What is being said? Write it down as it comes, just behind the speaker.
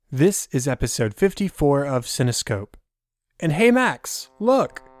This is episode 54 of Cinescope. And hey Max,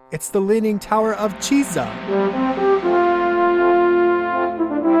 look, it's the Leaning Tower of Pisa.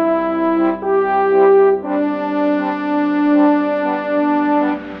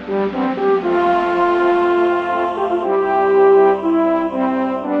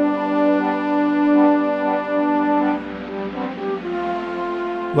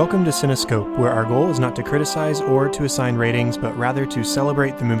 Welcome to Cinescope, where our goal is not to criticize or to assign ratings, but rather to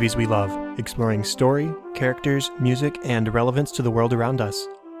celebrate the movies we love, exploring story, characters, music, and relevance to the world around us.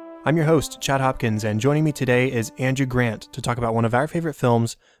 I'm your host, Chad Hopkins, and joining me today is Andrew Grant to talk about one of our favorite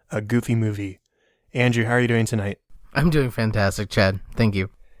films, A Goofy Movie. Andrew, how are you doing tonight? I'm doing fantastic, Chad. Thank you.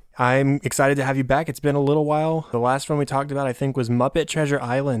 I'm excited to have you back. It's been a little while. The last one we talked about, I think, was Muppet Treasure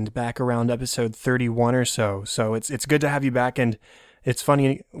Island back around episode 31 or so. So it's good to have you back, and it's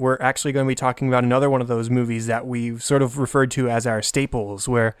funny, we're actually going to be talking about another one of those movies that we've sort of referred to as our staples,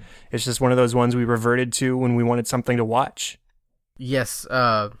 where it's just one of those ones we reverted to when we wanted something to watch. Yes,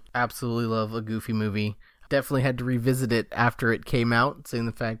 absolutely love A Goofy Movie. Definitely had to revisit it after it came out, seeing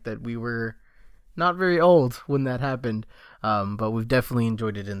the fact that we were not very old when that happened, but we've definitely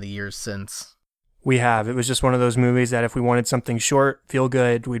enjoyed it in the years since. We have. It was just one of those movies that if we wanted something short, feel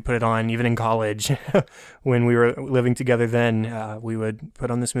good, we'd put it on, even in college. When we were living together then, we would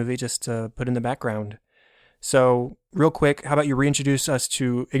put on this movie just to put in the background. So, real quick, how about you reintroduce us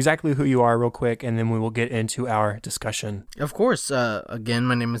to exactly who you are real quick, and then we will get into our discussion. Of course. Again,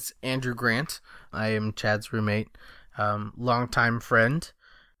 my name is Andrew Grant. I am Chad's roommate, longtime friend.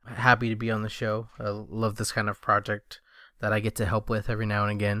 Happy to be on the show. I love this kind of project that I get to help with every now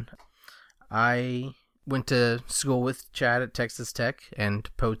and again. I went to school with Chad at Texas Tech and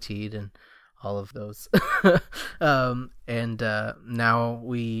Poteet and all of those. Now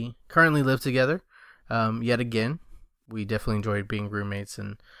we currently live together yet again. We definitely enjoyed being roommates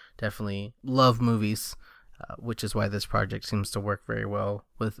and definitely love movies, which is why this project seems to work very well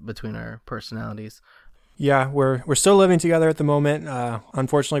between our personalities. Yeah, we're still living together at the moment.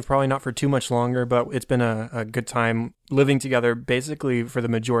 Unfortunately, probably not for too much longer, but it's been a good time living together basically for the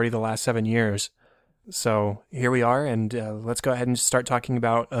majority of the last 7 years. So here we are, and let's go ahead and start talking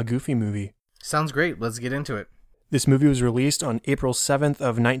about A Goofy Movie. Sounds great. Let's get into it. This movie was released on April 7th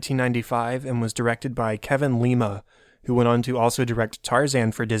of 1995 and was directed by Kevin Lima, who went on to also direct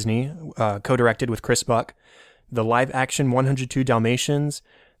Tarzan for Disney, co-directed with Chris Buck, the live-action 102 Dalmatians,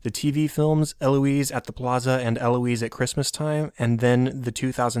 the TV films Eloise at the Plaza and Eloise at Christmas Time, and then the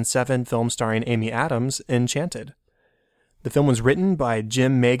 2007 film starring Amy Adams, Enchanted. The film was written by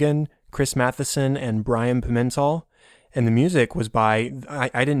Jim Megan, Chris Matheson, and Brian Pimentel, and the music was by, I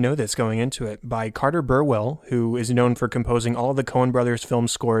didn't know this going into it, by Carter Burwell, who is known for composing all of the Coen Brothers film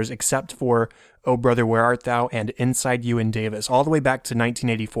scores except for Oh Brother, Where Art Thou and Inside Llewyn Davis. All the way back to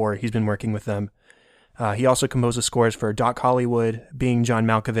 1984, he's been working with them. He also composed the scores for Doc Hollywood, Being John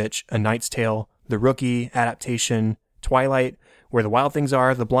Malkovich, A Knight's Tale, The Rookie, Adaptation, Twilight, Where the Wild Things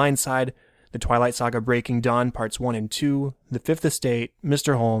Are, The Blind Side, The Twilight Saga Breaking Dawn Parts 1 and 2, The Fifth Estate,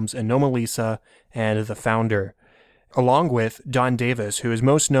 Mr. Holmes, Anomalisa, and The Founder, along with Don Davis, who is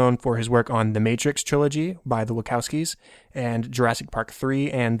most known for his work on the Matrix trilogy by the Wachowskis, and Jurassic Park 3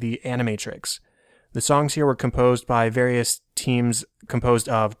 and The Animatrix. The songs here were composed by various teams composed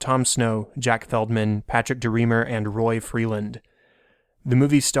of Tom Snow, Jack Feldman, Patrick DeReamer, and Roy Freeland. The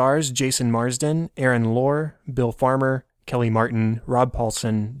movie stars Jason Marsden, Aaron Lohr, Bill Farmer, Kelly Martin, Rob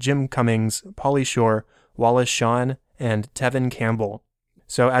Paulson, Jim Cummings, Pauly Shore, Wallace Shawn, and Tevin Campbell.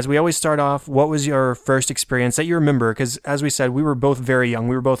 So as we always start off, what was your first experience that you remember? Because as we said, we were both very young.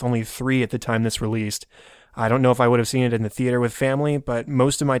 We were both only 3 at the time this released. I don't know if I would have seen it in the theater with family, but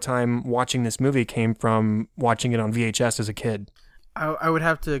most of my time watching this movie came from watching it on VHS as a kid. I would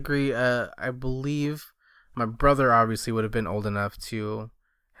have to agree. I believe my brother obviously would have been old enough to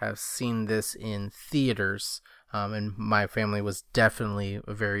have seen this in theaters, and my family was definitely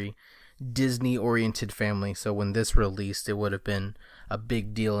a very Disney-oriented family, so when this released, it would have been a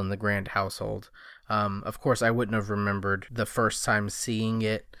big deal in the Grant household. Of course, I wouldn't have remembered the first time seeing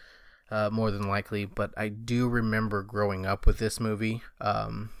it, more than likely, but I do remember growing up with this movie.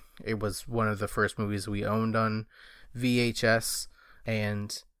 It was one of the first movies we owned on VHS,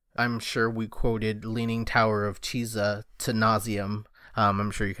 and I'm sure we quoted Leaning Tower of Pisa to nauseum.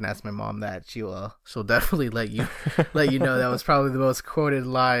 I'm sure you can ask my mom that. She'll definitely let you know that was probably the most quoted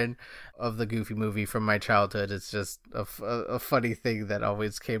line of the Goofy Movie from my childhood. It's just a funny thing that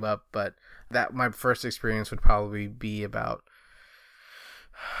always came up, but that my first experience would probably be about,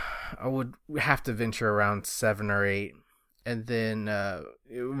 I would have to venture around 7 or 8, and then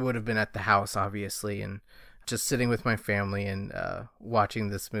it would have been at the house, obviously, and just sitting with my family and watching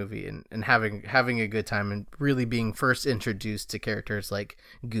this movie and having a good time and really being first introduced to characters like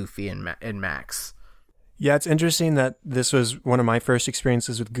Goofy and Max. Yeah, it's interesting that this was one of my first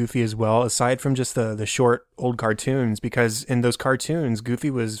experiences with Goofy as well, aside from just the short old cartoons, because in those cartoons, Goofy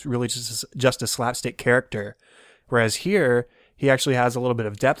was really just a slapstick character. Whereas here, he actually has a little bit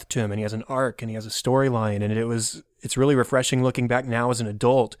of depth to him, and he has an arc, and he has a storyline, and it's really refreshing looking back now as an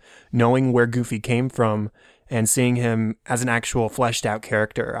adult, knowing where Goofy came from and seeing him as an actual fleshed out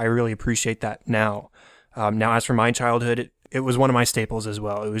character. I really appreciate that now. Now, as for my childhood, it was one of my staples as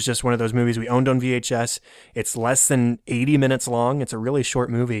well. It was just one of those movies we owned on VHS. It's less than 80 minutes long. It's a really short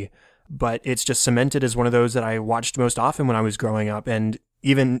movie, but it's just cemented as one of those that I watched most often when I was growing up. And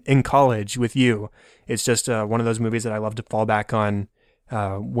even in college with you, it's just one of those movies that I love to fall back on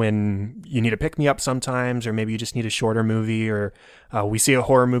when you need to pick me up sometimes, or maybe you just need a shorter movie, or we see a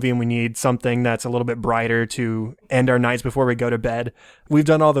horror movie and we need something that's a little bit brighter to end our nights before we go to bed. We've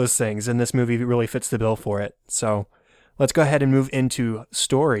done all those things, and this movie really fits the bill for it. So let's go ahead and move into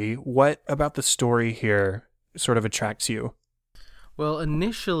story. What about the story here sort of attracts you? Well,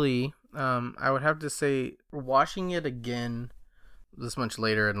 initially, I would have to say watching it again this much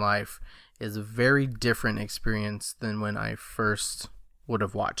later in life is a very different experience than when I first would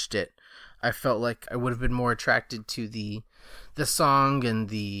have watched it. I felt like I would have been more attracted to the song and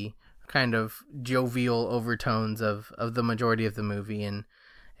the kind of jovial overtones of the majority of the movie, and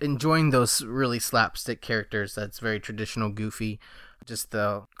enjoying those really slapstick characters. That's very traditional Goofy. Just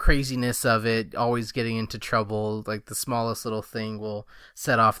the craziness of it, always getting into trouble, like the smallest little thing will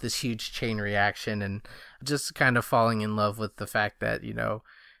set off this huge chain reaction, and just kind of falling in love with the fact that,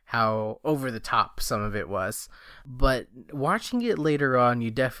 how over the top some of it was. But watching it later on, you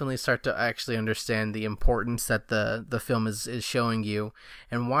definitely start to actually understand the importance that the film is showing you,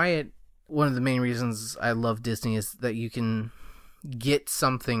 and why one of the main reasons I love Disney is that you can get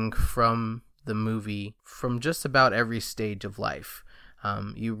something from the movie from just about every stage of life.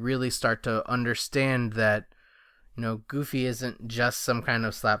 You really start to understand that, Goofy isn't just some kind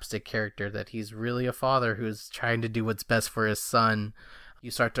of slapstick character, that he's really a father who's trying to do what's best for his son. You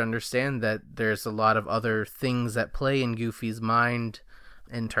start to understand that there's a lot of other things that play in Goofy's mind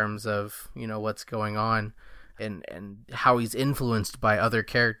in terms of, what's going on and how he's influenced by other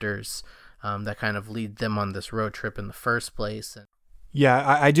characters that kind of lead them on this road trip in the first place.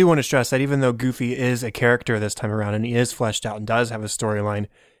 Yeah, I do want to stress that even though Goofy is a character this time around and he is fleshed out and does have a storyline,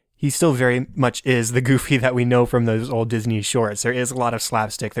 he still very much is the Goofy that we know from those old Disney shorts. There is a lot of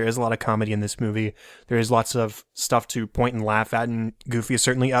slapstick. There is a lot of comedy in this movie. There is lots of stuff to point and laugh at, and Goofy is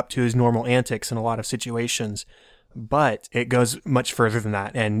certainly up to his normal antics in a lot of situations. But it goes much further than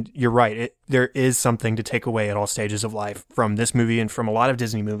that, and you're right. There is something to take away at all stages of life from this movie and from a lot of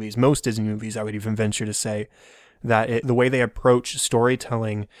Disney movies. Most Disney movies, I would even venture to say, that the way they approach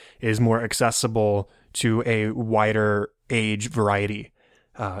storytelling is more accessible to a wider age variety.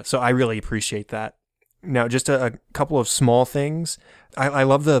 So I really appreciate that. Now, just a couple of small things. I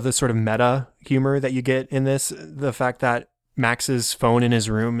love the sort of meta humor that you get in this. The fact that Max's phone in his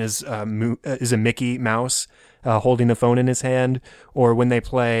room is a Mickey Mouse holding the phone in his hand, or when they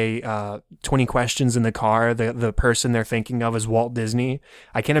play 20 Questions in the car, the person they're thinking of is Walt Disney.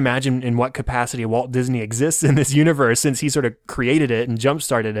 I can't imagine in what capacity Walt Disney exists in this universe, since he sort of created it and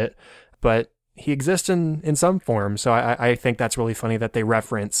jump-started it, but he exists in some form. So I think that's really funny that they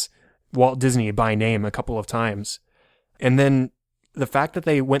reference Walt Disney by name a couple of times. And then the fact that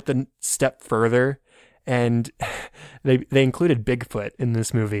they went the step further and they included Bigfoot in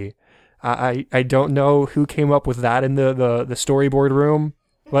this movie. I don't know who came up with that in the storyboard room.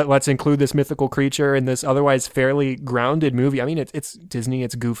 Let's include this mythical creature in this otherwise fairly grounded movie. I mean, it's Disney,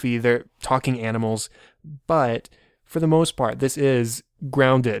 it's Goofy, they're talking animals, but for the most part, this is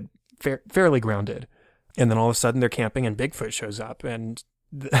grounded, fairly grounded. And then all of a sudden they're camping and Bigfoot shows up, and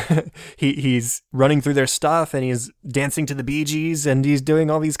he's running through their stuff, and he's dancing to the Bee Gees, and he's doing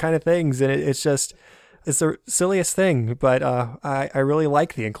all these kind of things, and it's the silliest thing, but I really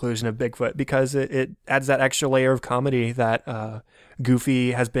like the inclusion of Bigfoot because it adds that extra layer of comedy that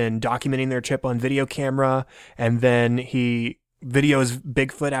Goofy has been documenting their trip on video camera, and then he videos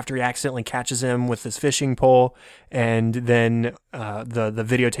Bigfoot after he accidentally catches him with his fishing pole, and then the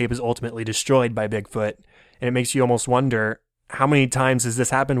videotape is ultimately destroyed by Bigfoot, and it makes you almost wonder, how many times has this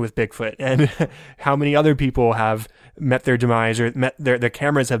happened with Bigfoot, and how many other people have met their demise, or their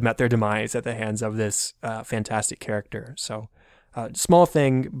cameras have met their demise at the hands of this fantastic character. So small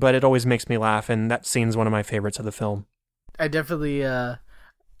thing, but it always makes me laugh, and that scene's one of my favorites of the film. I definitely I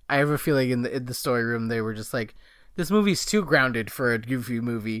have a feeling in the story room they were just like, this movie's too grounded for a Goofy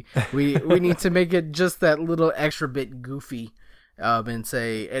movie. We need to make it just that little extra bit goofy,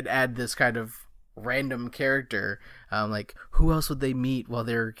 and add this kind of random character. Like, who else would they meet while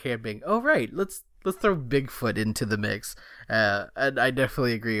they're camping? Oh, right, let's throw Bigfoot into the mix. And I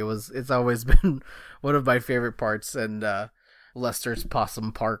definitely agree. It's always been one of my favorite parts, and Lester's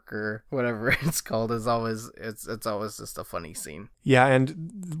Possum Park or whatever it's called is always it's always just a funny scene. Yeah,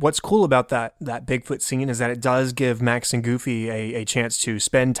 and what's cool about that Bigfoot scene is that it does give Max and Goofy a chance to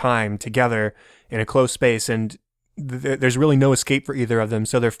spend time together in a close space, and there's really no escape for either of them,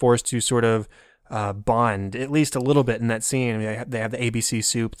 so they're forced to sort of bond at least a little bit in that scene. I mean, they have the ABC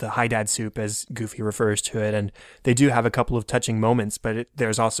soup, the Hi Dad soup, as Goofy refers to it, and they do have a couple of touching moments, but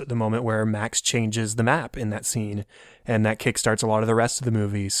there's also the moment where Max changes the map in that scene, and that kickstarts a lot of the rest of the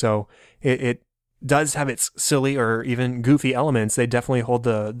movie. So it does have its silly or even goofy elements. They definitely hold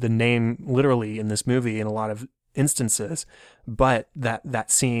the name literally in this movie in a lot of instances, but that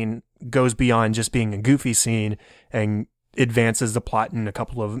scene goes beyond just being a goofy scene and advances the plot in a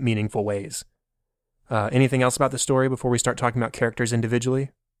couple of meaningful ways. Anything else about the story before we start talking about characters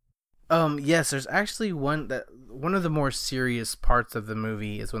individually? Yes, there's actually one of the more serious parts of the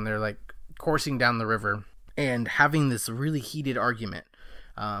movie is when they're like coursing down the river and having this really heated argument.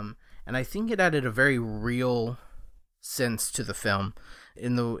 And I think it added a very real sense to the film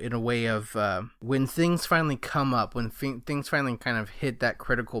in a way of when things finally come up, when things finally kind of hit that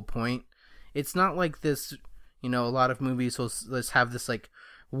critical point. It's not like this, a lot of movies will let's have this like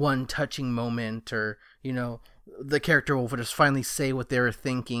one touching moment, or the character will just finally say what they were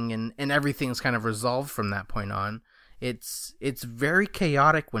thinking, and everything's kind of resolved from that point on. It's very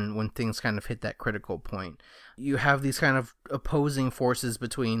chaotic when things kind of hit that critical point. You have these kind of opposing forces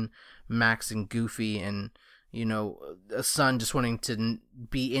between Max and Goofy, and a son just wanting to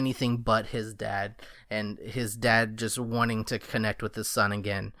be anything but his dad, and his dad just wanting to connect with his son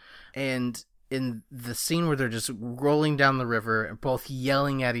again. And in the scene where they're just rolling down the river, both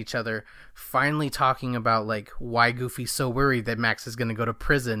yelling at each other, finally talking about like why Goofy's so worried that Max is going to go to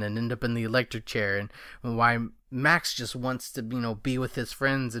prison and end up in the electric chair, and why Max just wants to be with his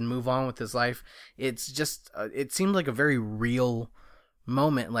friends and move on with his life. It's just it seemed like a very real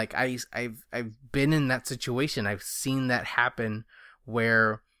moment. Like I've been in that situation. I've seen that happen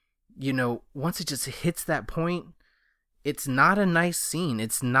where once it just hits that point, it's not a nice scene.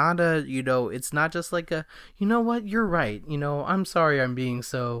 It's not it's not just like a, what, you're right, I'm sorry I'm being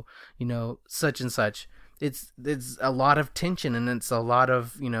so, such and such. It's a lot of tension, and it's a lot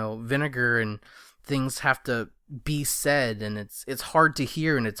of, vinegar, and things have to be said, and it's hard to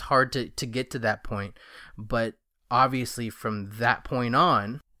hear, and it's hard to get to that point. But obviously from that point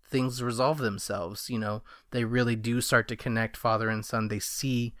on, things resolve themselves. They really do start to connect, father and son. They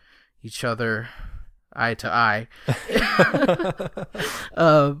see each other eye to eye.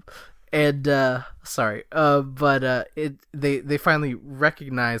 They finally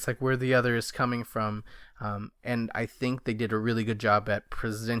recognize like where the other is coming from, and I think they did a really good job at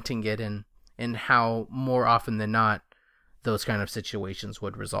presenting it and how more often than not those kind of situations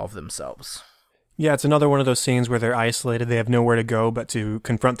would resolve themselves. Yeah, it's another one of those scenes where they're isolated, they have nowhere to go but to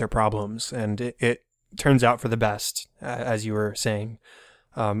confront their problems, and it turns out for the best, as you were saying.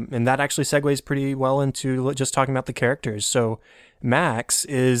 And that actually segues pretty well into just talking about the characters. So Max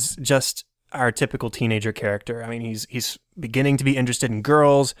is just our typical teenager character. I mean, he's beginning to be interested in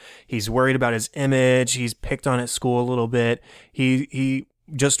girls. He's worried about his image. He's picked on at school a little bit. He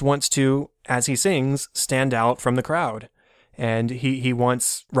just wants to, as he sings, stand out from the crowd. And he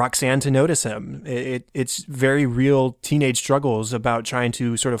wants Roxanne to notice him. It's very real teenage struggles about trying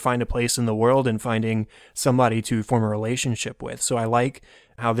to sort of find a place in the world and finding somebody to form a relationship with. So I like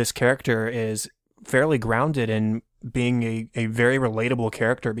how this character is fairly grounded in being a very relatable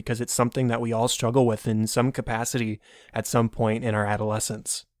character, because it's something that we all struggle with in some capacity at some point in our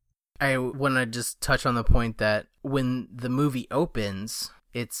adolescence. I want to just touch on the point that when the movie opens,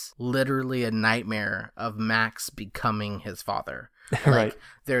 it's literally a nightmare of Max becoming his father. Right.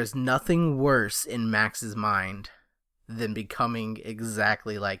 There's nothing worse in Max's mind than becoming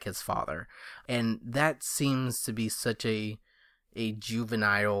exactly like his father. And that seems to be such a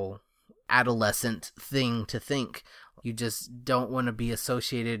juvenile, adolescent thing to think. You just don't want to be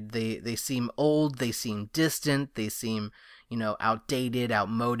associated. They seem old, they seem distant, they seem, outdated,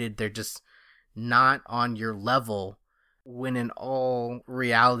 outmoded. They're just not on your level. When in all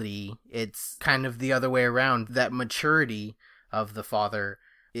reality, it's kind of the other way around. That maturity of the father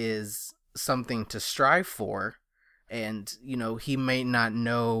is something to strive for. And, he may not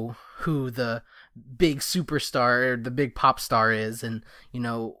know who the big superstar or the big pop star is, and,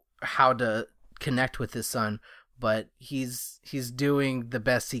 how to connect with his son. but he's doing the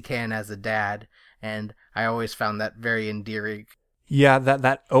best he can as a dad, and I always found that very endearing. Yeah,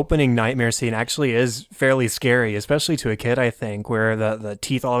 that opening nightmare scene actually is fairly scary, especially to a kid, I think, where the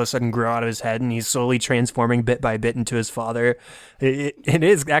teeth all of a sudden grow out of his head and he's slowly transforming bit by bit into his father. It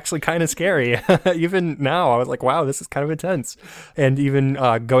is actually kind of scary. Even now, I was like, wow, this is kind of intense. And even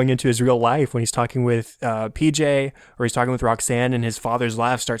going into his real life, when he's talking with PJ or he's talking with Roxanne and his father's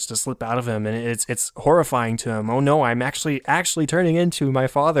laugh starts to slip out of him and it's horrifying to him. Oh no, I'm actually turning into my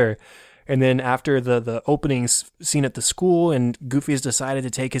father. And then after the opening scene at the school and Goofy has decided to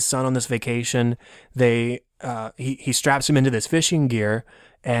take his son on this vacation, he straps him into this fishing gear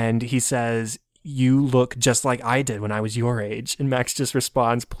and he says, "You look just like I did when I was your age." And Max just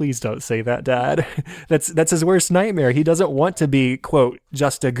responds, "Please don't say that, Dad." That's his worst nightmare. He doesn't want to be, quote,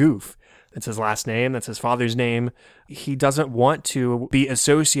 just a goof. That's his last name. That's his father's name. He doesn't want to be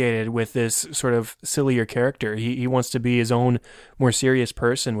associated with this sort of sillier character. He wants to be his own more serious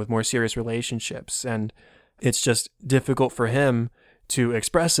person with more serious relationships. And it's just difficult for him to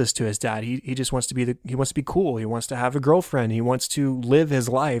express this to his dad. He just wants to be he wants to be cool. He wants to have a girlfriend. He wants to live his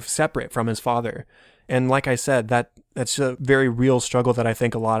life separate from his father. And like I said, that's a very real struggle that I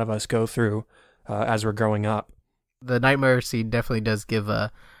think a lot of us go through as we're growing up. The nightmare scene definitely does give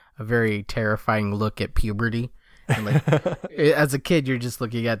a very terrifying look at puberty. And like, as a kid, you're just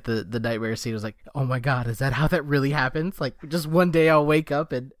looking at the nightmare scene. It was like, oh my God, is that how that really happens? Like, just one day I'll wake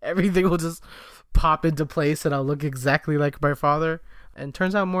up and everything will just pop into place and I'll look exactly like my father. And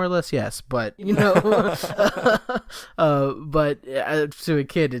turns out more or less, yes. But, you know, but to a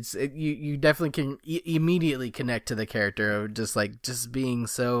kid, you definitely can immediately connect to the character of just being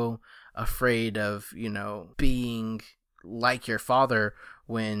so afraid of, you know, being like your father,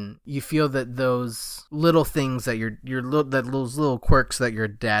 when you feel that those little things that those little quirks that your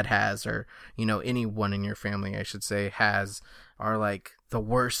dad has, or, you know, anyone in your family, I should say, has, are like the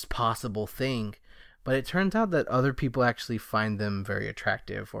worst possible thing. But it turns out that other people actually find them very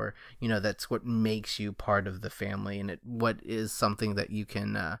attractive, or, you know, that's what makes you part of the family, and what is something that you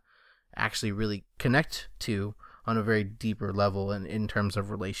can actually really connect to on a very deeper level, and in terms of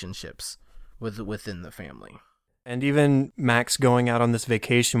relationships within the family. And even Max going out on this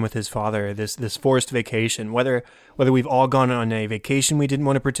vacation with his father, this forced vacation, whether we've all gone on a vacation we didn't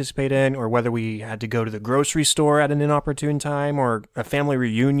want to participate in, or whether we had to go to the grocery store at an inopportune time, or a family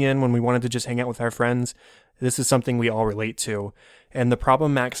reunion when we wanted to just hang out with our friends, this is something we all relate to. And the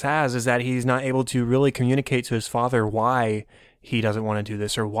problem Max has is that he's not able to really communicate to his father why he doesn't want to do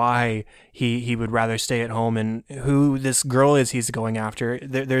this, or why he would rather stay at home, and who this girl is he's going after.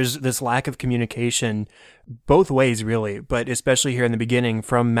 There's this lack of communication both ways, really, but especially here in the beginning,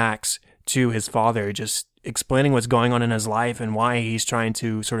 from Max to his father, just explaining what's going on in his life and why he's trying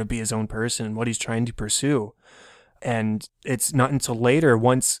to sort of be his own person and what he's trying to pursue. And it's not until later,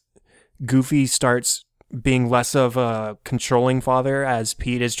 once Goofy starts being less of a controlling father, as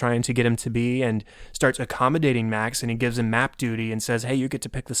Pete is trying to get him to be, and starts accommodating Max, and he gives him map duty and says, hey, you get to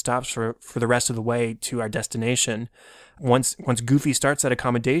pick the stops for the rest of the way to our destination. Once Goofy starts that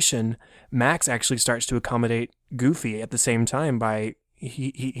accommodation, Max actually starts to accommodate Goofy at the same time by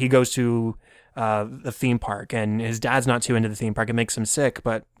he goes to the theme park, and his dad's not too into the theme park. It makes him sick,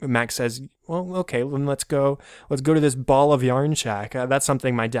 but Max says, well, okay, then let's go to this Ball of Yarn Shack. That's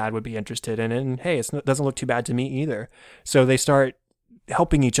something my dad would be interested in, and hey, it doesn't look too bad to me either. So they start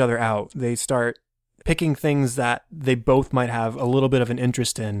helping each other out. They start picking things that they both might have a little bit of an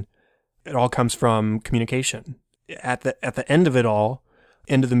interest in. It all comes from communication. At the end of it all,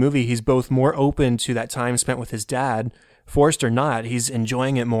 end of the movie, he's both more open to that time spent with his dad, forced or not. He's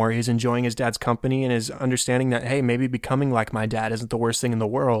enjoying it more. He's enjoying his dad's company and is understanding that, hey, maybe becoming like my dad isn't the worst thing in the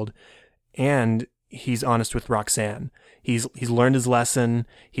world. And he's honest with Roxanne. He's learned his lesson.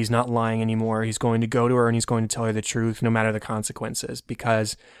 He's not lying anymore. He's going to go to her and he's going to tell her the truth, no matter the consequences,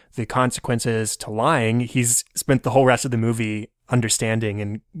 because the consequences to lying, he's spent the whole rest of the movie understanding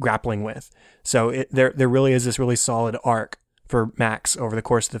and grappling with. So there really is this really solid arc for Max over the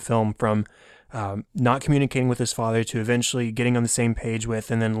course of the film, from not communicating with his father to eventually getting on the same page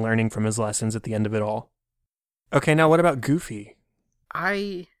with, and then learning from his lessons at the end of it all. Okay, now what about Goofy?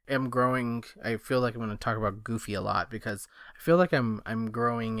 I am growing. I feel like I'm going to talk about Goofy a lot, because I feel like I'm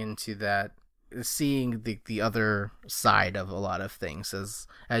growing into that, seeing the other side of a lot of things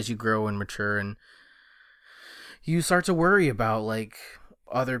as you grow and mature, and you start to worry about like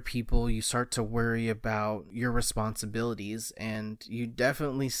other people. You start to worry about your responsibilities, and you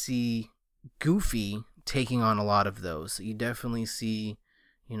definitely see Goofy taking on a lot of those. You definitely see,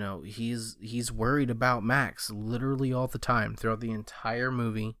 you know, he's worried about Max literally all the time throughout the entire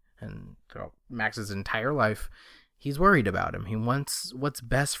movie and throughout Max's entire life. he's worried about him. He wants what's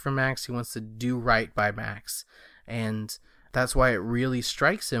best for Max. He wants to do right by Max. And that's why it really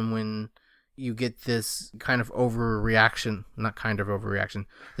strikes him when you get this kind of overreaction,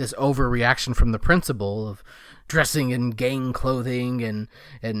 this overreaction from the principal of dressing in gang clothing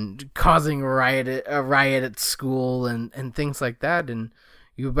and causing a riot at school and things like that. And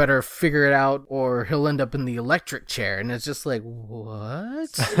you better figure it out or he'll end up in the electric chair. And it's just like,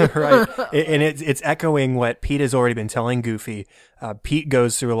 what? Right. And it's echoing what Pete has already been telling Goofy. Pete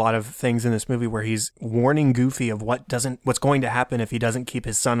goes through a lot of things in this movie where he's warning Goofy of what's going to happen if he doesn't keep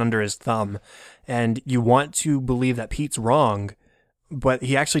his son under his thumb. And you want to believe that Pete's wrong, but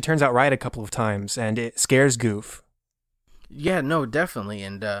he actually turns out right a couple of times, and it scares Goof. Yeah, no, definitely.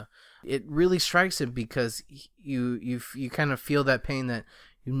 And it really strikes him because you kind of feel that pain that,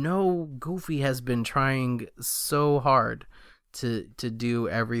 Goofy has been trying so hard to do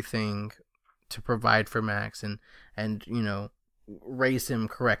everything to provide for Max and raise him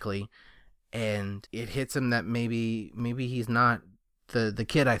correctly, and it hits him that maybe he's not the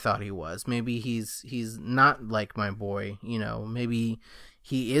kid I thought he was. Maybe he's not like my boy. Maybe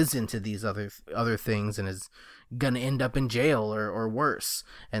he is into these other things and is gonna end up in jail or worse.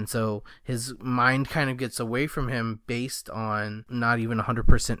 And so his mind kind of gets away from him based on not even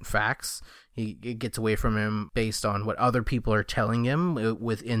 100% facts. It gets away from him based on what other people are telling him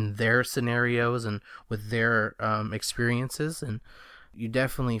within their scenarios and with their experiences. And you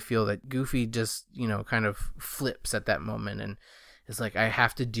definitely feel that Goofy just, kind of flips at that moment and is like, I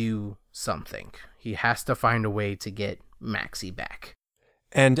have to do something. He has to find a way to get Maxie back.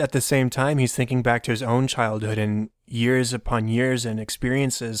 And at the same time, he's thinking back to his own childhood and years upon years and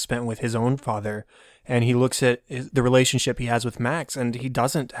experiences spent with his own father. And he looks at the relationship he has with Max, and he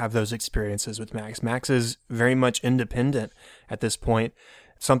doesn't have those experiences with Max. Max is very much independent at this point.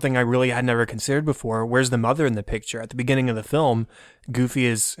 Something I really had never considered before. Where's the mother in the picture? At the beginning of the film, Goofy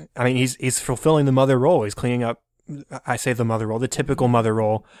he's fulfilling the mother role. He's cleaning up, I say the mother role, the typical mother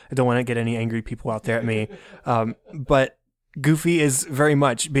role. I don't want to get any angry people out there at me. But Goofy is very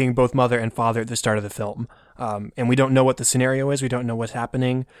much being both mother and father at the start of the film. And we don't know what the scenario is. We don't know what's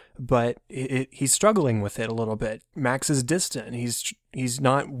happening, but he's struggling with it a little bit. Max is distant. He's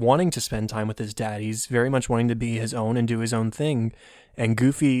not wanting to spend time with his dad. He's very much wanting to be his own and do his own thing. And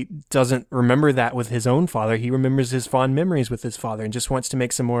Goofy doesn't remember that with his own father. He remembers his fond memories with his father and just wants to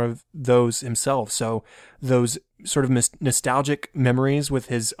make some more of those himself. So those sort of nostalgic memories with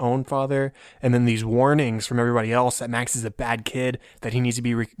his own father, and then these warnings from everybody else that Max is a bad kid, that he needs to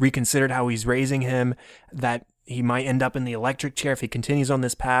be reconsidered how he's raising him, that he might end up in the electric chair if he continues on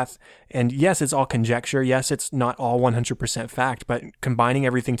this path. And yes, it's all conjecture. Yes, it's not all 100% fact, but combining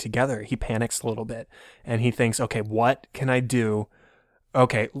everything together, he panics a little bit and he thinks, okay, what can I do?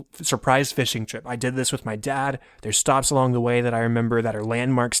 Okay, surprise fishing trip. I did this with my dad. There's stops along the way that I remember that are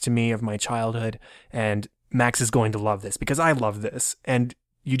landmarks to me of my childhood, and Max is going to love this because I love this. And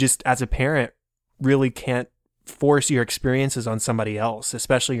you just, as a parent, really can't force your experiences on somebody else,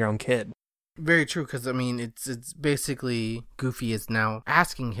 especially your own kid. Very true, because it's basically Goofy is now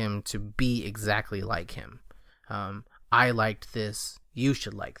asking him to be exactly like him. I liked this, you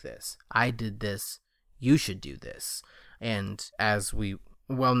should like this. I did this, you should do this. And as we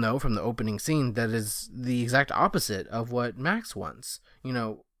well know from the opening scene, that is the exact opposite of what Max wants.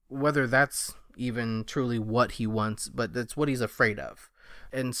 Whether that's even truly what he wants, but that's what he's afraid of.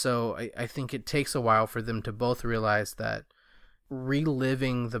 And so I think it takes a while for them to both realize that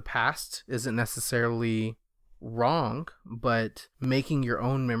reliving the past isn't necessarily wrong, but making your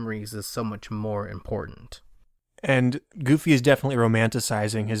own memories is so much more important. And Goofy is definitely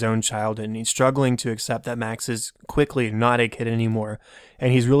romanticizing his own childhood, and he's struggling to accept that Max is quickly not a kid anymore.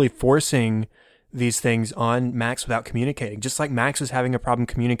 And he's really forcing these things on Max without communicating. Just like Max was having a problem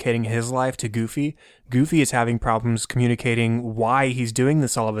communicating his life to Goofy, Goofy is having problems communicating why he's doing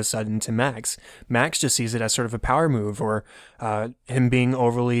this all of a sudden to Max. Max just sees it as sort of a power move, or him being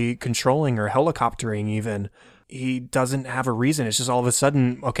overly controlling or helicoptering even. He doesn't have a reason. It's just all of a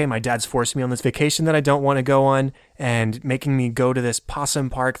sudden, okay, my dad's forcing me on this vacation that I don't want to go on and making me go to this possum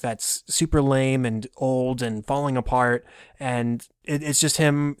park that's super lame and old and falling apart. And it's just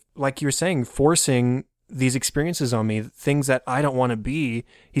him, like you were saying, forcing these experiences on me, things that I don't want to be.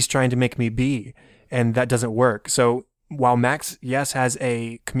 He's trying to make me be, and that doesn't work. So while Max, yes, has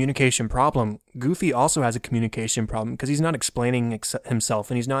a communication problem, Goofy also has a communication problem because he's not explaining himself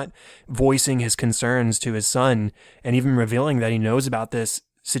and he's not voicing his concerns to his son and even revealing that he knows about this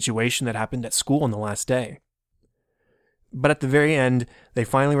situation that happened at school on the last day. But at the very end, they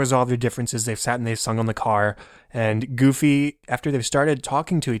finally resolve their differences. They've sat and they've sung on the car, and Goofy, after they've started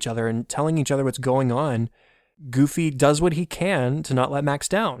talking to each other and telling each other what's going on, Goofy does what he can to not let Max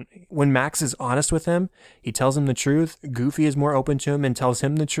down. When Max is honest with him, he tells him the truth. Goofy is more open to him and tells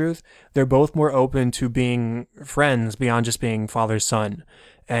him the truth. They're both more open to being friends beyond just being father-son.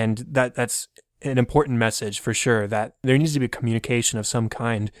 And that's an important message for sure, that there needs to be communication of some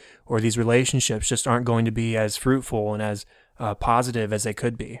kind, or these relationships just aren't going to be as fruitful and as positive as they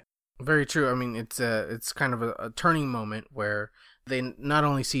could be. Very true. I mean, it's kind of a turning moment where they not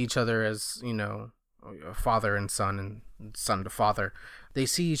only see each other as, father and son to father. They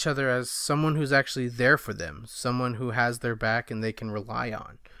see each other as someone who's actually there for them, someone who has their back and they can rely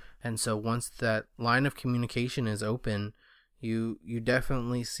on. And so once that line of communication is open, you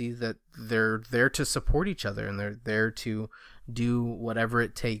definitely see that they're there to support each other, and they're there to do whatever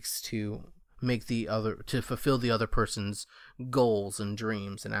it takes to fulfill the other person's goals and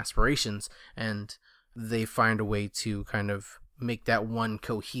dreams and aspirations. And they find a way to kind of make that one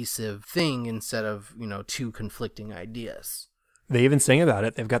cohesive thing instead of, two conflicting ideas. They even sing about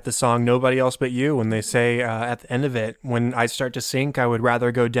it. They've got the song Nobody Else But You, and they say at the end of it, when I start to sink, I would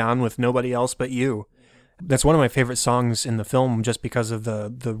rather go down with nobody else but you. That's one of my favorite songs in the film, just because of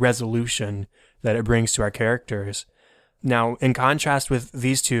the resolution that it brings to our characters. Now, in contrast with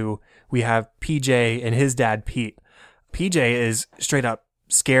these two, we have PJ and his dad, Pete. PJ is straight up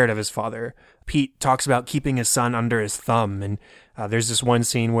scared of his father. Pete talks about keeping his son under his thumb, and there's this one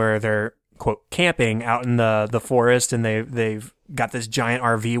scene where they're, quote, camping out in the forest, and they've got this giant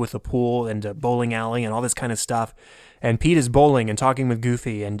RV with a pool and a bowling alley and all this kind of stuff. And Pete is bowling and talking with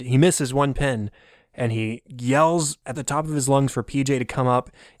Goofy, and he misses one pin, and he yells at the top of his lungs for PJ to come up,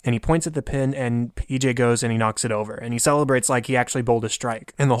 and he points at the pin, and PJ goes and he knocks it over, and he celebrates like he actually bowled a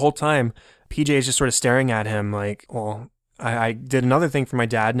strike. And the whole time, PJ is just sort of staring at him like, well, I did another thing for my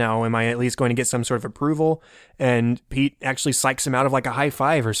dad. Now, am I at least going to get some sort of approval? And Pete actually psychs him out of like a high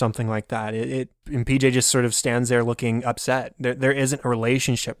five or something like that. And PJ just sort of stands there looking upset. There isn't a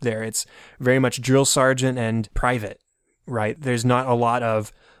relationship there. It's very much drill sergeant and private, right? There's not a lot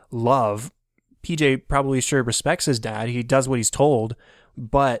of love. PJ probably sure respects his dad. He does what he's told,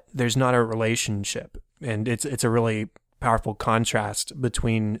 but there's not a relationship. And it's a really powerful contrast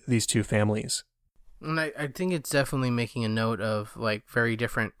between these two families. And I think it's definitely making a note of like very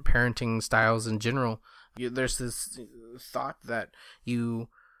different parenting styles in general. There's this thought that you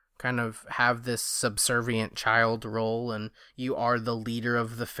kind of have this subservient child role, and you are the leader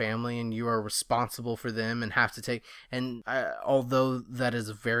of the family, and you are responsible for them and have to take. And although that is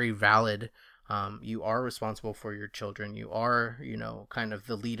very valid, you are responsible for your children. You are, kind of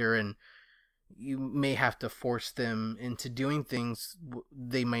the leader, and you may have to force them into doing things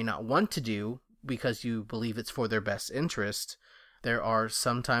they may not want to do, because you believe it's for their best interest. There are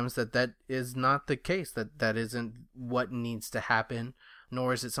some times that is not the case, that isn't what needs to happen,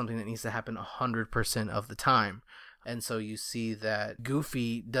 nor is it something that needs to happen 100% of the time. And so you see that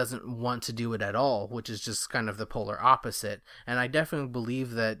Goofy doesn't want to do it at all, which is just kind of the polar opposite. And I definitely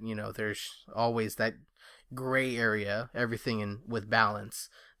believe that, there's always that gray area, everything with balance,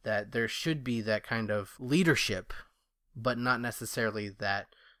 that there should be that kind of leadership, but not necessarily that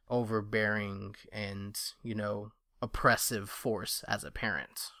overbearing and, oppressive force as a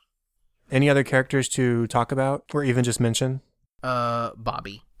parent. Any other characters to talk about or even just mention?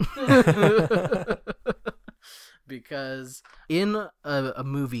 Bobby. Because in a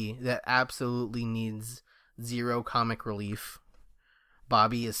movie that absolutely needs zero comic relief,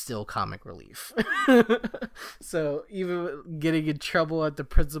 Bobby is still comic relief. So even getting in trouble at the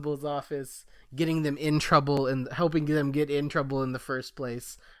principal's office, getting them in trouble and helping them get in trouble in the first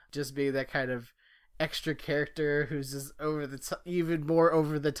place, just being that kind of extra character who's just over the top, even more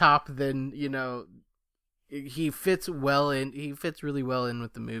over the top than, he fits really well in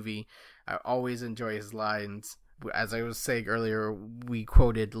with the movie. I always enjoy his lines. As I was saying earlier, we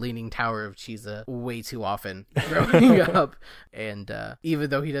quoted Leaning Tower of Cheesa way too often growing up. And even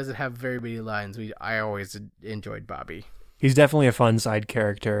though he doesn't have very many lines, I always enjoyed Bobby. He's definitely a fun side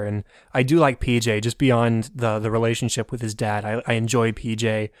character, and I do like PJ, just beyond the relationship with his dad. I enjoy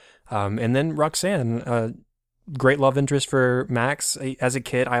PJ. And then Roxanne, great love interest for Max. As a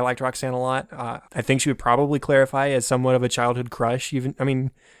kid, I liked Roxanne a lot. I think she would probably clarify as somewhat of a childhood crush.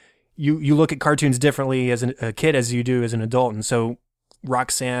 You look at cartoons differently as a kid as you do as an adult, and so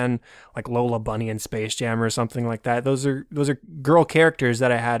Roxanne, like Lola Bunny in Space Jam or something like that, those are girl characters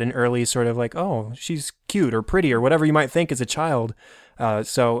that I had an early sort of like, oh, she's cute or pretty or whatever you might think as a child.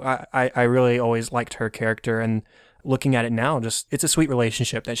 So I really always liked her character, and looking at it now, it's a sweet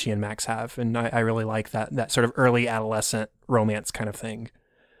relationship that she and Max have, and I really like that sort of early adolescent romance kind of thing.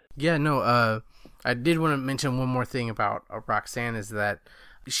 Yeah, no, I did want to mention one more thing about Roxanne, is that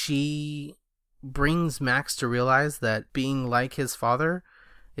she brings Max to realize that being like his father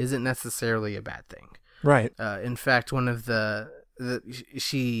isn't necessarily a bad thing. Right. In fact, one of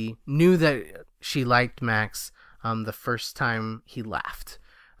she knew that she liked Max the first time he laughed.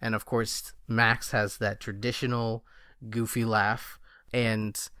 And of course, Max has that traditional goofy laugh,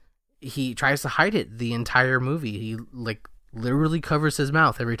 and he tries to hide it the entire movie. He literally covers his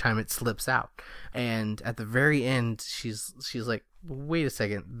mouth every time it slips out. And at the very end, she's like, "Wait a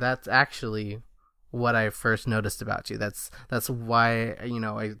second, that's actually what I first noticed about you. That's why,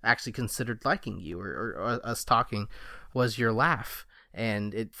 I actually considered liking you or us talking, was your laugh."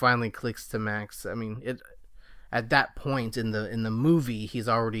 And it finally clicks to Max. I mean, at that point in the movie, he's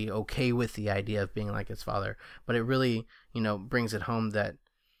already okay with the idea of being like his father, but it really, brings it home that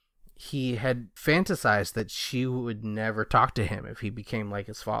he had fantasized that she would never talk to him if he became like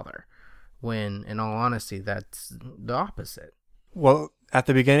his father, when in all honesty, that's the opposite. Well, at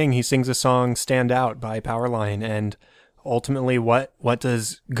the beginning, he sings a song, Stand Out by Powerline, and ultimately what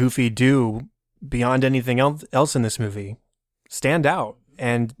does Goofy do beyond anything else in this movie? Stand out.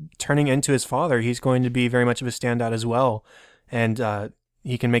 And turning into his father, he's going to be very much of a standout as well. And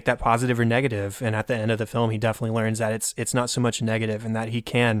he can make that positive or negative. And at the end of the film, he definitely learns that it's not so much negative, and that he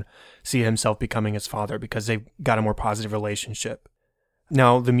can see himself becoming his father because they've got a more positive relationship.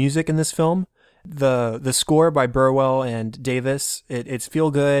 Now, the music in this film, the score by Burwell and Davis, it's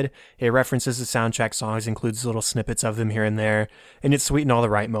feel good. It references the soundtrack songs, includes little snippets of them here and there, and it's sweet in all the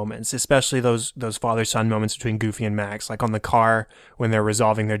right moments, especially those father-son moments between Goofy and Max, like on the car when they're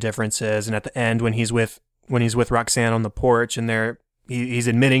resolving their differences, and at the end when he's with Roxanne on the porch and he's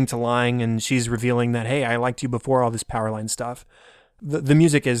admitting to lying, and she's revealing that, hey, I liked you before all this Powerline stuff. The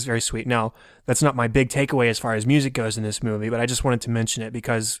music is very sweet. Now, that's not my big takeaway as far as music goes in this movie, but I just wanted to mention it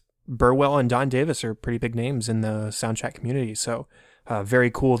because Burwell and Don Davis are pretty big names in the soundtrack community. So very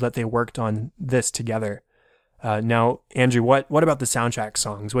cool that they worked on this together. Now, Andrew, what about the soundtrack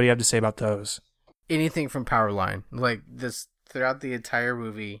songs? What do you have to say about those? Anything from Powerline. Like this, throughout the entire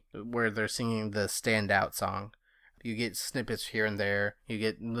movie where they're singing the Stand Out song, you get snippets here and there. You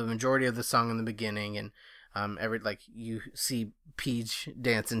get the majority of the song in the beginning, and you see Peach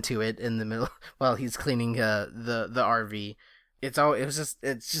dancing to it in the middle while he's cleaning the RV.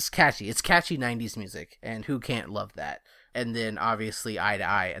 It's just catchy. It's catchy 90s music, and who can't love that? And then obviously Eye to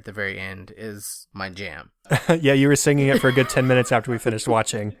Eye at the very end is my jam. Yeah, you were singing it for a good 10 minutes after we finished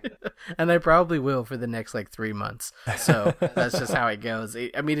watching. And I probably will for the next 3 months. So that's just how it goes.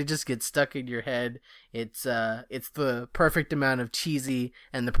 It just gets stuck in your head. It's the perfect amount of cheesy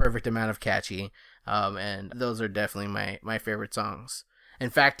and the perfect amount of catchy. And those are definitely my favorite songs.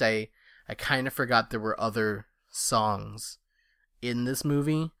 In fact, I kind of forgot there were other songs in this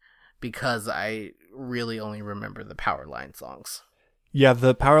movie because I really only remember the Powerline songs. Yeah,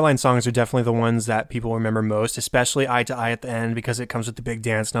 the Powerline songs are definitely the ones that people remember most, especially Eye to Eye at the end because it comes with the big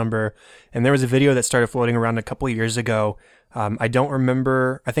dance number. And there was a video that started floating around a couple of years ago. I don't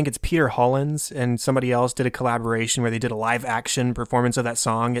remember. I think it's Peter Hollins and somebody else did a collaboration where they did a live action performance of that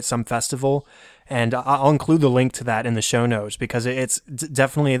song at some festival. And I'll include the link to that in the show notes because it's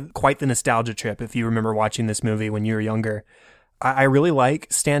definitely quite the nostalgia trip if you remember watching this movie when you were younger. I really like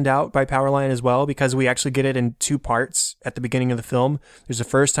Stand Out by Powerline as well because we actually get it in two parts at the beginning of the film. There's the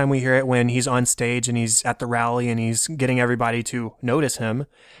first time we hear it when he's on stage and he's at the rally and he's getting everybody to notice him.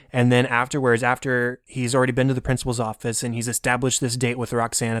 And then afterwards, after he's already been to the principal's office and he's established this date with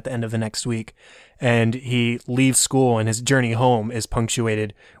Roxanne at the end of the next week, and he leaves school and his journey home is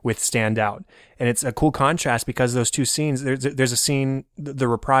punctuated with Stand Out. And it's a cool contrast because those two scenes, there's a scene, the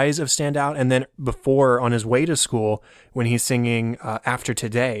reprise of Stand Out, and then before on his way to school when he's singing After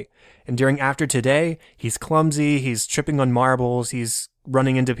Today. And during After Today, he's clumsy, he's tripping on marbles, he's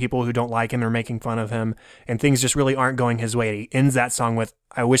running into people who don't like him or making fun of him, and things just really aren't going his way. He ends that song with,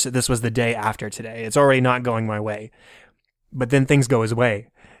 I wish that this was the day after today. It's already not going my way. But then things go his way.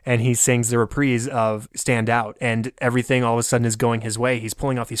 And he sings the reprise of Stand Out, and everything all of a sudden is going his way. He's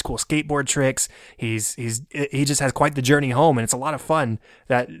pulling off these cool skateboard tricks. He just has quite the journey home, and it's a lot of fun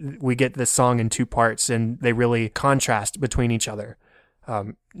that we get this song in two parts, and they really contrast between each other.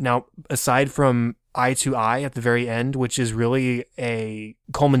 Now, aside from Eye to Eye at the very end, which is really a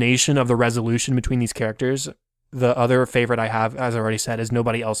culmination of the resolution between these characters, the other favorite I have, as I already said, is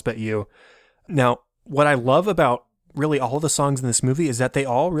Nobody Else But You. Now, what I love about really all the songs in this movie is that they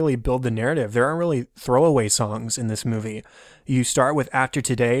all really build the narrative. There aren't really throwaway songs in this movie. You start with After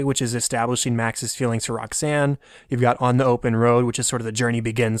Today, which is establishing Max's feelings for Roxanne. You've got On the Open Road, which is sort of the Journey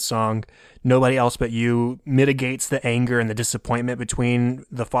Begins song. Nobody Else But You mitigates the anger and the disappointment between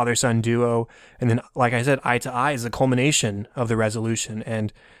the father-son duo. And then, like I said, Eye to Eye is the culmination of the resolution.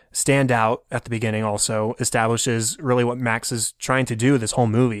 And Stand Out at the beginning also establishes really what Max is trying to do this whole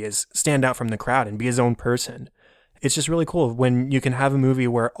movie, is stand out from the crowd and be his own person. It's just really cool when you can have a movie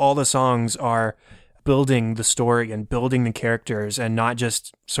where all the songs are building the story and building the characters and not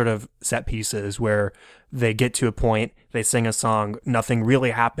just sort of set pieces where they get to a point, they sing a song, nothing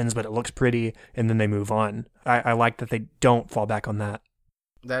really happens, but it looks pretty, and then they move on. I like that they don't fall back on that.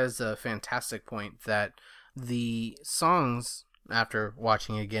 That is a fantastic point, that the songs, after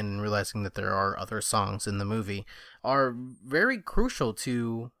watching again and realizing that there are other songs in the movie, are very crucial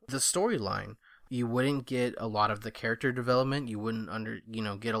to the storyline. You wouldn't get a lot of the character development. You wouldn't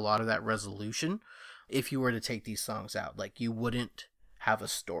get a lot of that resolution if you were to take these songs out. Like, you wouldn't have a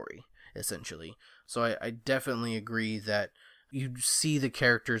story, essentially. So I definitely agree that you see the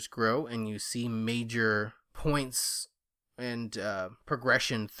characters grow and you see major points and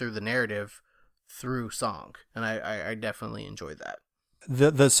progression through the narrative through song. And I definitely enjoy that.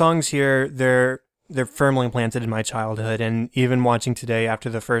 The songs here, they're firmly planted in my childhood, and even watching today after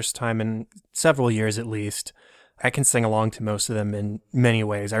the first time in several years at least, I can sing along to most of them in many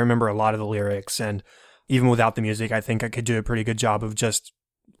ways. I remember a lot of the lyrics, and even without the music, I think I could do a pretty good job of just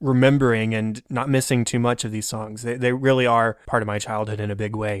remembering and not missing too much of these songs. They really are part of my childhood in a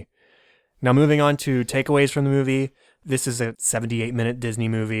big way. Now, moving on to takeaways from the movie. This is a 78-minute Disney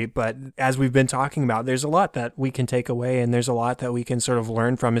movie, but as we've been talking about, there's a lot that we can take away, and there's a lot that we can sort of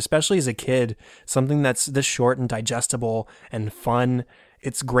learn from, especially as a kid, something that's this short and digestible and fun.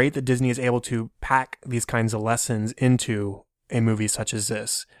 It's great that Disney is able to pack these kinds of lessons into a movie such as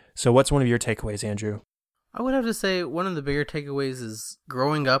this. So what's one of your takeaways, Andrew? I would have to say one of the bigger takeaways is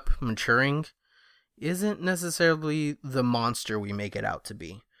growing up, maturing, isn't necessarily the monster we make it out to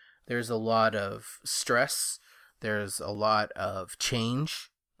be. There's a lot of stress. There's a lot of change.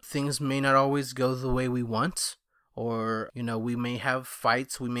 Things may not always go the way we want, or, we may have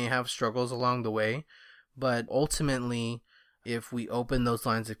fights, we may have struggles along the way, but ultimately, if we open those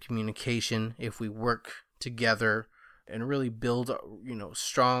lines of communication, if we work together and really build,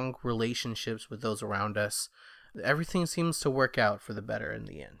 strong relationships with those around us, everything seems to work out for the better in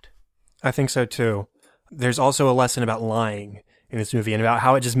the end. I think so too. There's also a lesson about lying in this movie and about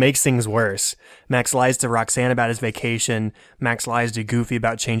how it just makes things worse. Max lies to Roxanne about his vacation. Max lies to Goofy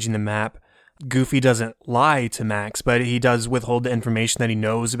about changing the map. Goofy doesn't lie to Max, but he does withhold the information that he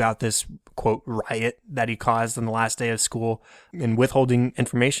knows about this, quote, riot that he caused on the last day of school. And withholding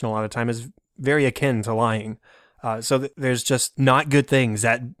information a lot of time is very akin to lying. So there's just not good things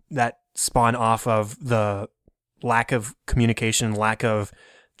that spawn off of the lack of communication, lack of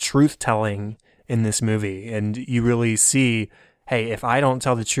truth-telling in this movie. And you really see, hey, if I don't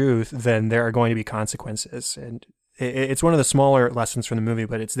tell the truth, then there are going to be consequences. And it's one of the smaller lessons from the movie,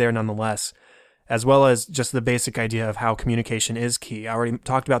 but it's there nonetheless, as well as just the basic idea of how communication is key. I already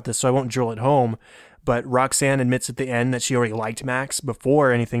talked about this, so I won't drill it home, but Roxanne admits at the end that she already liked Max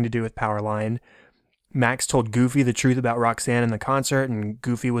before anything to do with Powerline. Max told Goofy the truth about Roxanne in the concert, and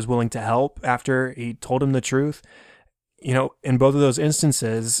Goofy was willing to help after he told him the truth. In both of those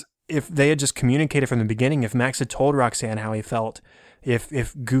instances, if they had just communicated from the beginning, if Max had told Roxanne how he felt,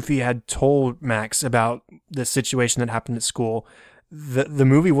 if Goofy had told Max about the situation that happened at school, the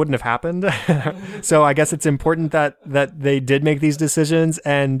movie wouldn't have happened. So I guess it's important that they did make these decisions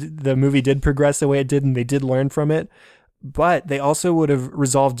and the movie did progress the way it did and they did learn from it. But they also would have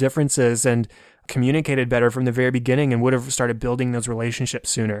resolved differences and communicated better from the very beginning and would have started building those relationships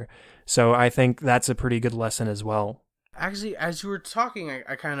sooner. So I think that's a pretty good lesson as well. Actually, as you were talking,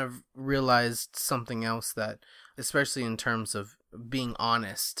 I kind of realized something else, that especially in terms of being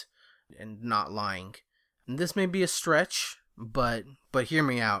honest and not lying. And this may be a stretch, but hear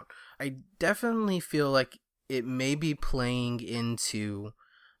me out. I definitely feel like it may be playing into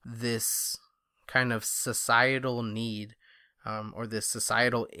this kind of societal need, or this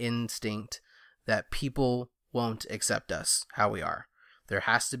societal instinct that people won't accept us how we are. There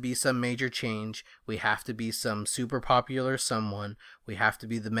has to be some major change. We have to be some super popular someone. We have to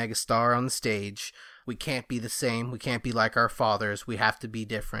be the megastar on the stage. We can't be the same. We can't be like our fathers. We have to be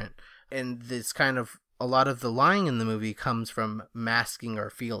different. And this kind of, a lot of the lying in the movie comes from masking our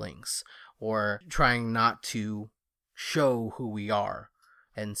feelings or trying not to show who we are.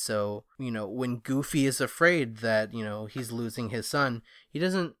 And so, when Goofy is afraid that, he's losing his son, he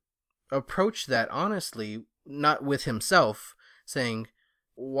doesn't approach that honestly not with himself, saying,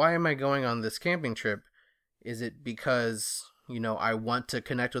 why am I going on this camping trip? Is it because, I want to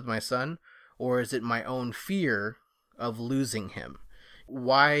connect with my son? Or is it my own fear of losing him?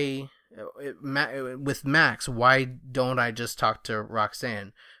 Why, with Max, why don't I just talk to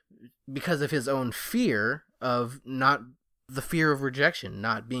Roxanne? Because of his own fear of the fear of rejection,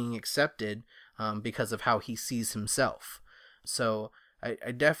 not being accepted because of how he sees himself. So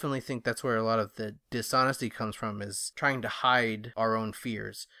I definitely think that's where a lot of the dishonesty comes from, is trying to hide our own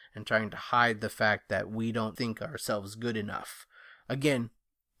fears and trying to hide the fact that we don't think ourselves good enough. Again,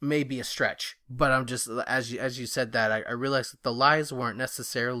 maybe a stretch, but I'm just, as you said that, I realized that the lies weren't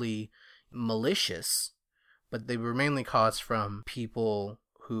necessarily malicious, but they were mainly caused from people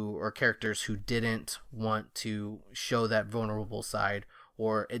or characters who didn't want to show that vulnerable side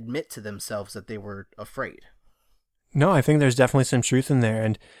or admit to themselves that they were afraid. No, I think there's definitely some truth in there.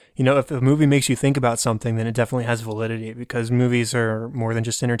 And, if a movie makes you think about something, then it definitely has validity, because movies are more than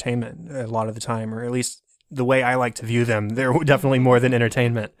just entertainment a lot of the time, or at least the way I like to view them. They're definitely more than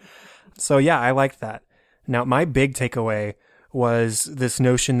entertainment. So yeah, I like that. Now, my big takeaway was this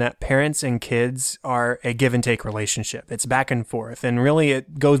notion that parents and kids are a give and take relationship. It's back and forth. And really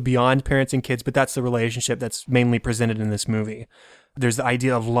it goes beyond parents and kids, but that's the relationship that's mainly presented in this movie. There's the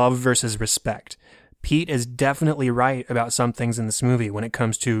idea of love versus respect. Pete is definitely right about some things in this movie when it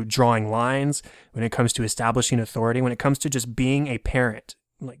comes to drawing lines, when it comes to establishing authority, when it comes to just being a parent.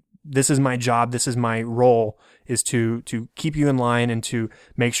 Like, this is my job, this is my role, is to keep you in line and to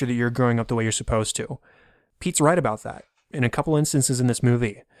make sure that you're growing up the way you're supposed to. Pete's right about that in a couple instances in this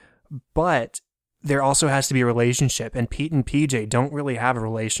movie. But there also has to be a relationship, and Pete and PJ don't really have a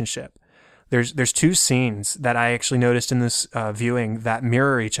relationship. There's two scenes that I actually noticed in this viewing that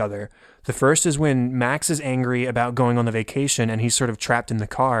mirror each other. The first is when Max is angry about going on the vacation and he's sort of trapped in the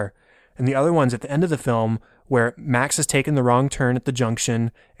car. And the other one's at the end of the film where Max has taken the wrong turn at the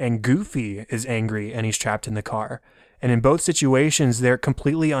junction and Goofy is angry and he's trapped in the car. And in both situations, they're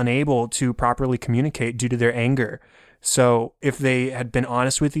completely unable to properly communicate due to their anger. So if they had been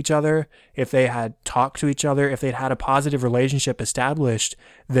honest with each other, if they had talked to each other, if they'd had a positive relationship established,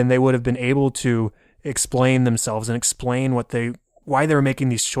 then they would have been able to explain themselves and explain why they were making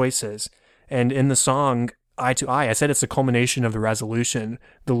these choices. And in the song, Eye to Eye, I said it's a culmination of the resolution.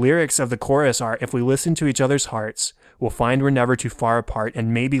 The lyrics of the chorus are, if we listen to each other's hearts, we'll find we're never too far apart,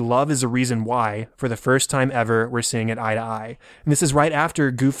 and maybe love is a reason why, for the first time ever, we're seeing it eye to eye. And this is right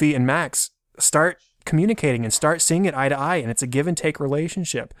after Goofy and Max start communicating and start seeing it eye to eye, and it's a give and take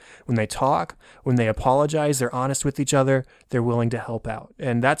relationship. When they talk, when they apologize, they're honest with each other, they're willing to help out.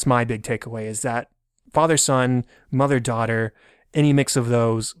 And that's my big takeaway, is that father-son, mother-daughter, any mix of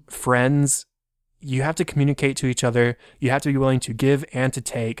those, friends, you have to communicate to each other. You have to be willing to give and to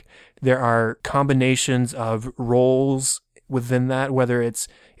take. There are combinations of roles within that, whether it's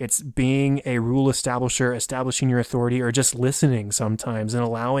being a rule establisher, establishing your authority, or just listening sometimes and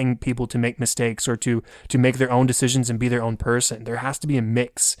allowing people to make mistakes or to make their own decisions and be their own person. There has to be a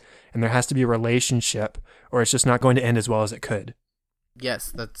mix, and there has to be a relationship, or it's just not going to end as well as it could.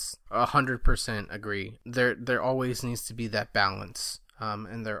 Yes, that's 100% agree. There always needs to be that balance.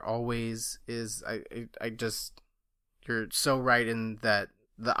 And there always is. You're so right in that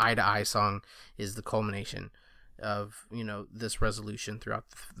the Eye to Eye song is the culmination of, this resolution throughout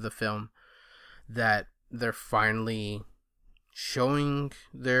the film, that they're finally showing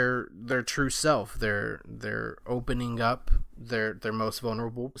their true self. They're opening up their most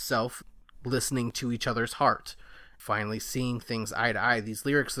vulnerable self, listening to each other's heart, finally seeing things eye to eye. These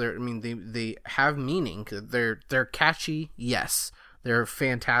lyrics, they have meaning. They're catchy, yes. They're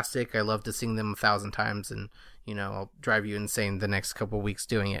fantastic. I love to sing them 1,000 times, and I'll drive you insane the next couple of weeks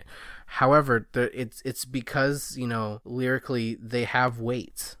doing it. However, it's because lyrically they have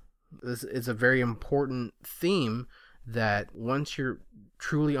weight. This is a very important theme, that once you're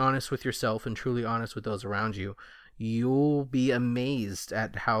truly honest with yourself and truly honest with those around you, you'll be amazed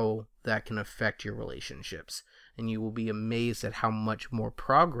at how that can affect your relationships, and you will be amazed at how much more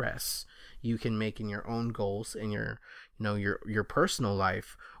progress you can make in your own goals and your personal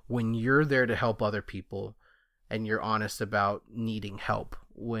life when you're there to help other people and you're honest about needing help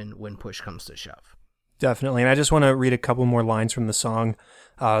when push comes to shove. Definitely. And I just want to read a couple more lines from the song.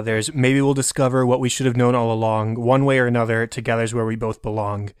 There's, maybe we'll discover what we should have known all along. One way or another, together's where we both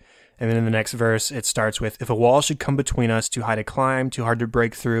belong. And then in the next verse, it starts with, if a wall should come between us, too high to climb, too hard to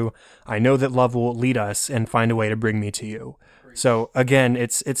break through, I know that love will lead us and find a way to bring me to you. So again,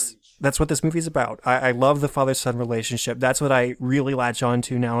 it's that's what this movie's about. I love the father-son relationship. That's what I really latch on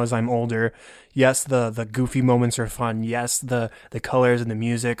to now as I'm older. Yes, the goofy moments are fun. Yes, the colors and the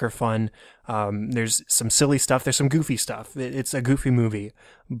music are fun. There's some silly stuff. There's some goofy stuff. It's a goofy movie.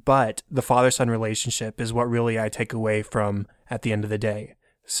 But the father-son relationship is what really I take away from at the end of the day.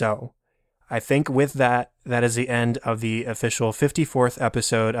 So I think with that, that is the end of the official 54th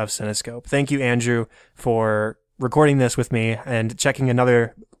episode of Cinescope. Thank you, Andrew, for recording this with me and checking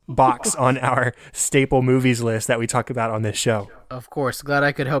another box on our staple movies list that we talk about on this show. Of course. Glad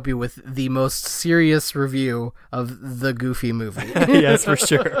I could help you with the most serious review of the Goofy movie. Yes, for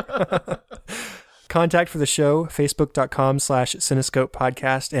sure. Contact for the show, facebook.com/Cinescope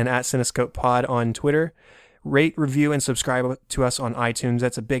podcast and @Cinescope pod on Twitter. Rate, review, and subscribe to us on iTunes.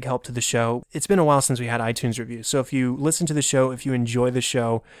 That's a big help to the show. It's been a while since we had iTunes reviews, so if you listen to the show, if you enjoy the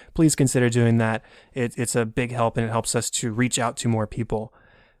show, please consider doing that. It's a big help, and it helps us to reach out to more people.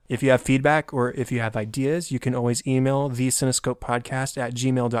 If you have feedback or if you have ideas, you can always email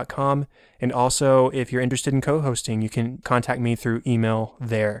thecinescopepodcast@gmail.com. And also, if you're interested in co-hosting, you can contact me through email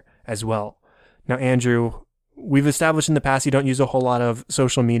there as well. Now, Andrew, we've established in the past you don't use a whole lot of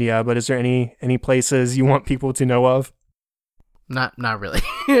social media, but is there any places you want people to know of? Not really.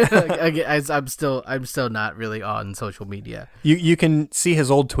 I'm still not really on social media. You can see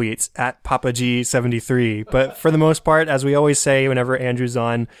his old tweets at PapaG73, but for the most part, as we always say whenever Andrew's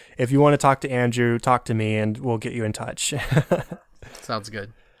on, if you want to talk to Andrew, talk to me and we'll get you in touch. Sounds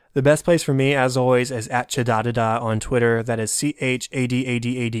good. The best place for me, as always, is at Chadadada on Twitter. That is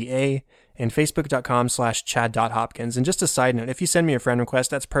CHADADADA. And facebook.com/Chad.Hopkins. And just a side note, if you send me a friend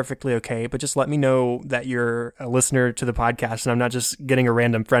request, that's perfectly okay, but just let me know that you're a listener to the podcast and I'm not just getting a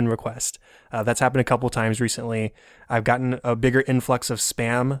random friend request. That's happened a couple times recently. I've gotten a bigger influx of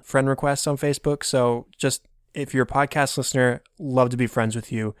spam friend requests on Facebook, so just if you're a podcast listener, love to be friends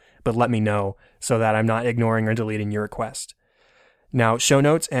with you, but let me know so that I'm not ignoring or deleting your request. Now, show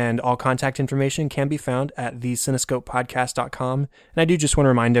notes and all contact information can be found at thecinescopepodcast.com. And I do just want to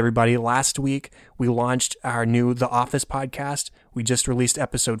remind everybody, last week we launched our new The Office podcast. We just released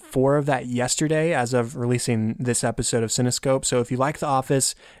episode 4 of that yesterday as of releasing this episode of Cinescope. So if you like The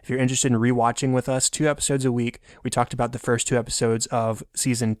Office, if you're interested in rewatching with us, 2 episodes a week. We talked about the first 2 episodes of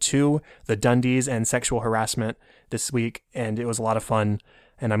season 2, the Dundies and sexual harassment this week, and it was a lot of fun.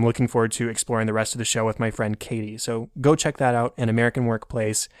 And I'm looking forward to exploring the rest of the show with my friend Katie. So go check that out, An American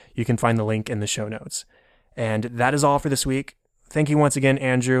Workplace. You can find the link in the show notes. And that is all for this week. Thank you once again,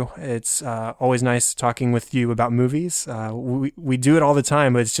 Andrew. It's always nice talking with you about movies. We do it all the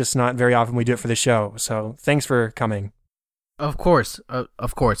time, but it's just not very often we do it for the show. So thanks for coming. Of course.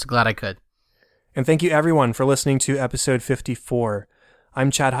 Glad I could. And thank you, everyone, for listening to episode 54. I'm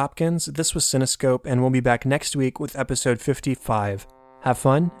Chad Hopkins. This was Cinescope, and we'll be back next week with episode 55. Have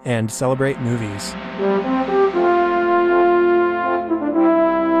fun and celebrate movies.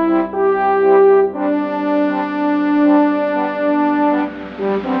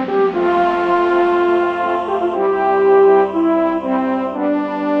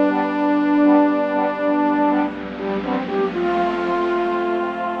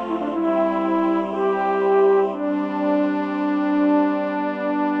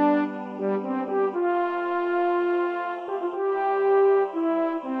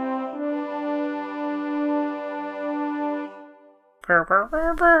 Brr, brr,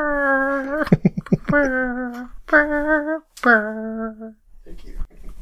 brr, brr. Brr, brr, brr.